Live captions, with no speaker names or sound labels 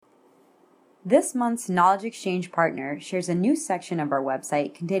This month's Knowledge Exchange partner shares a new section of our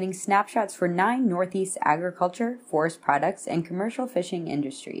website containing snapshots for 9 Northeast agriculture, forest products, and commercial fishing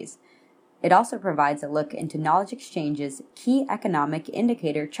industries. It also provides a look into Knowledge Exchange's Key Economic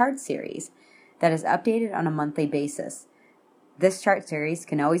Indicator chart series that is updated on a monthly basis. This chart series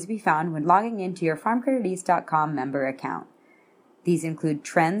can always be found when logging into your farmcrediteast.com member account. These include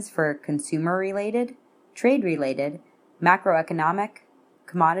trends for consumer-related, trade-related, macroeconomic,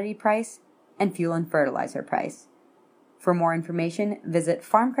 commodity price, and fuel and fertilizer price. For more information, visit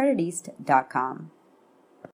farmcrediteast.com.